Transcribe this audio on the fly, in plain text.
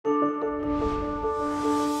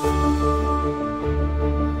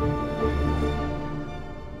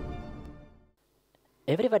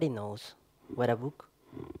Everybody knows what a book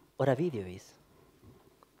or a video is.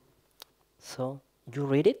 So you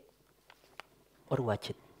read it or watch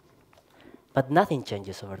it. But nothing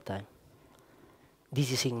changes over time.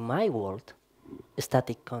 This is, in my world,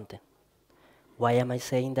 static content. Why am I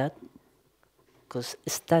saying that? Because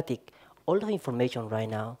static, all the information right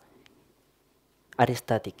now are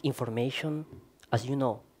static. Information, as you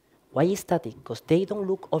know. Why is static? Because they don't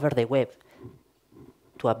look over the web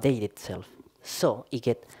to update itself. So it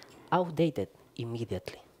gets outdated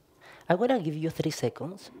immediately. I'm going to give you 3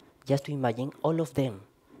 seconds just to imagine all of them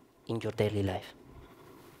in your daily life.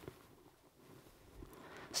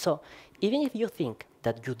 So even if you think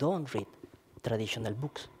that you don't read traditional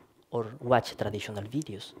books or watch traditional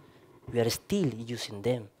videos, you are still using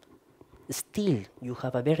them. Still, you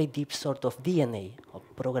have a very deep sort of DNA of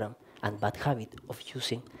program and bad habit of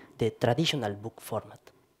using the traditional book format.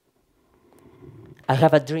 I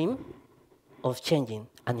have a dream of changing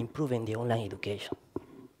and improving the online education.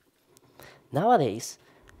 Nowadays,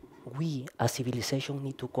 we as civilization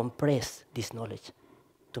need to compress this knowledge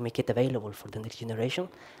to make it available for the next generation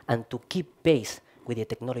and to keep pace with the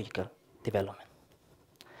technological development.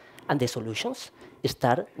 And the solutions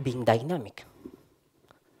start being dynamic.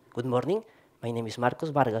 Good morning, my name is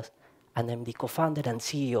Vargas, and I'm the co-founder and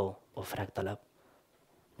CEO of FractalUp.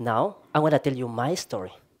 Now, I'm going to tell you my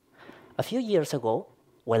story. A few years ago,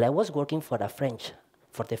 while I was working for the French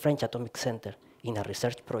Atomic Center in a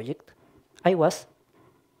research project, I was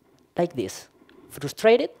like this,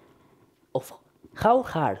 frustrated of how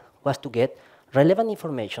hard it was to get relevant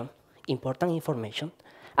information, important information,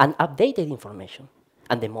 and updated information,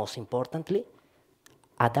 and the most importantly,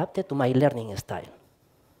 adapted to my learning style.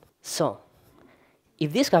 So,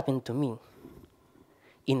 if this happened to me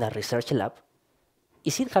in a research lab,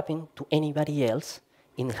 is it happening to anybody else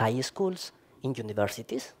in high schools, in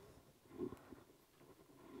universities?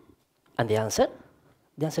 And the answer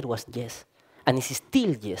was yes. And it's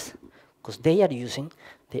still yes, because they are using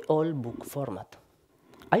the old book format.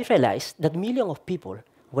 I realized that millions of people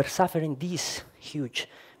were suffering this huge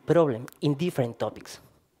problem in different topics.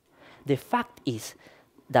 The fact is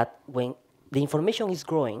that when the information is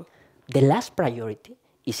growing, the last priority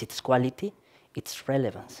is its quality, its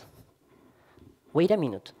relevance. Wait a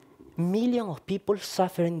minute. Millions of people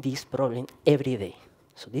suffering this problem every day.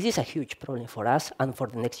 So this is a huge problem for us and for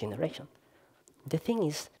the next generation. The thing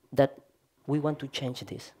is that we want to change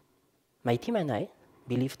this. My team and I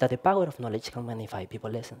believe that the power of knowledge can magnify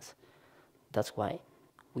people's lessons. That's why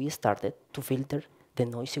we started to filter the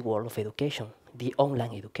noisy world of education, the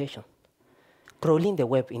online education, crawling the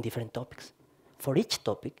web in different topics. For each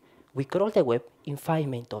topic, we crawl the web in 5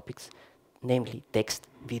 main topics, namely text,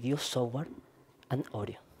 video, software, and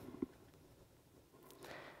audio.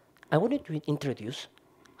 I wanted to introduce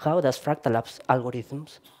how does FractalUp's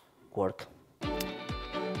algorithms work.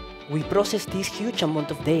 We process this huge amount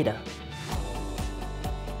of data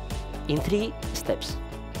in 3 steps: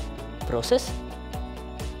 process,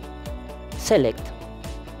 select,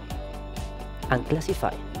 and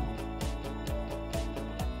classify.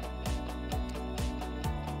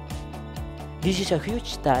 This is a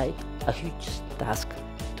huge task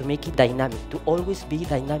to make it dynamic, to always be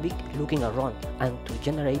dynamic looking around and to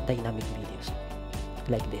generate dynamic videos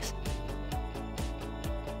like this.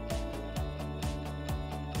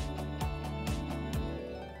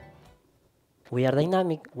 We are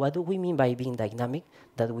dynamic. What do we mean by being dynamic?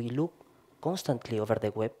 That we look constantly over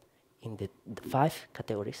the web in the 5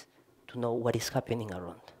 categories to know what is happening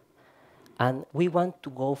around. And we want to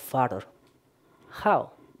go further.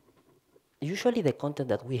 How? Usually the content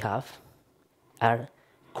that we have are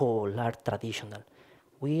cold, are traditional.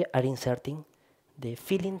 We are inserting the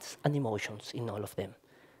feelings and emotions in all of them.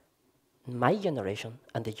 My generation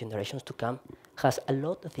and the generations to come has a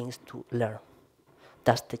lot of things to learn.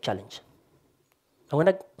 That's the challenge. I want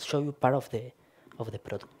to show you part of the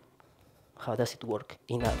product. How does it work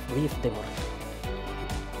in a brief demo.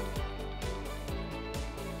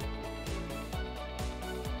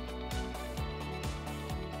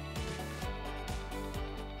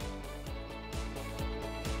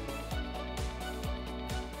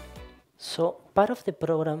 So part of the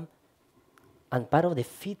program and part of the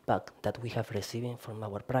feedback that we have received from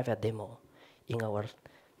our private demo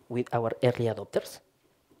with our early adopters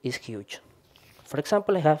is huge. For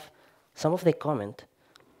example, I have some of the comment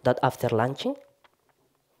that after launching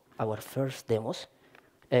our first demos,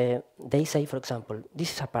 they say, for example,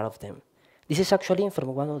 this is a part of them. This is actually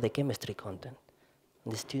from one of the chemistry content.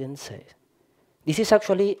 The student says, this is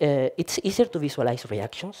actually, it's easier to visualize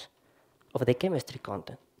reactions of the chemistry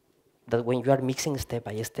content, that when you are mixing step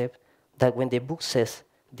by step, that when the book says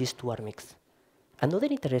these two are mixed. Another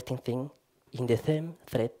interesting thing, in the same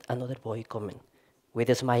thread, another boy comment with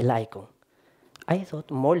a smile icon. I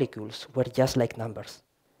thought molecules were just like numbers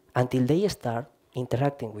until they start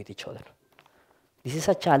interacting with each other. This is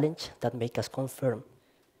a challenge that makes us confirm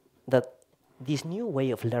that this new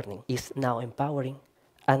way of learning is now empowering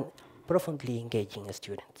and profoundly engaging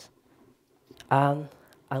students. And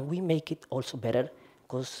we make it also better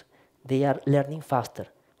because they are learning faster.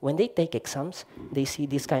 When they take exams, they see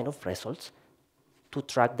this kind of results to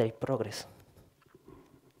track their progress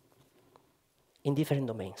in different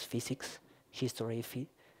domains, physics, history,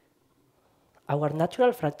 Our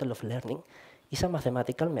natural fractal of learning is a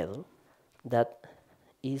mathematical method that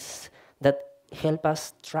help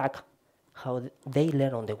us track how they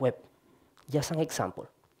learn on the web. Just an example.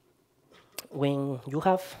 When you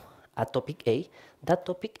have a topic A, that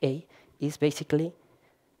topic A is basically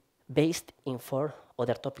based in 4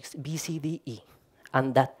 other topics, B, C, D, E.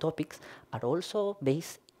 And that topics are also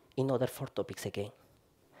based in other 4 topics again.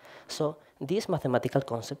 So this mathematical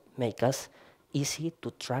concept makes us easy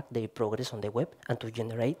to track their progress on the web and to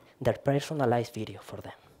generate their personalized video for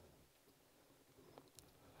them.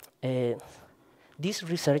 This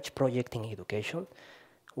research project in education,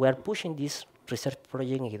 we are pushing this research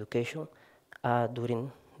project in education during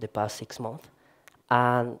the past 6 months.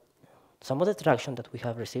 And some of the traction that we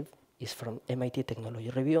have received is from MIT Technology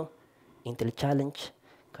Review, Intel Challenge,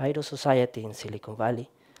 Cairo Society in Silicon Valley,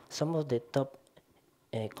 some of the top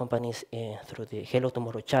companies through the Hello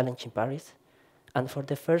Tomorrow Challenge in Paris, and for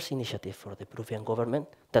the first initiative for the Peruvian government,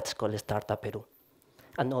 that's called Startup Peru.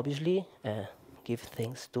 And obviously, give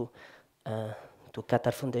thanks to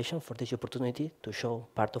Qatar Foundation for this opportunity to show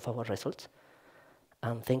part of our results.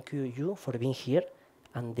 And thank you for being here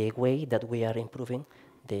and the way that we are improving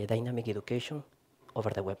the dynamic education over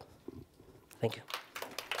the web. Thank you.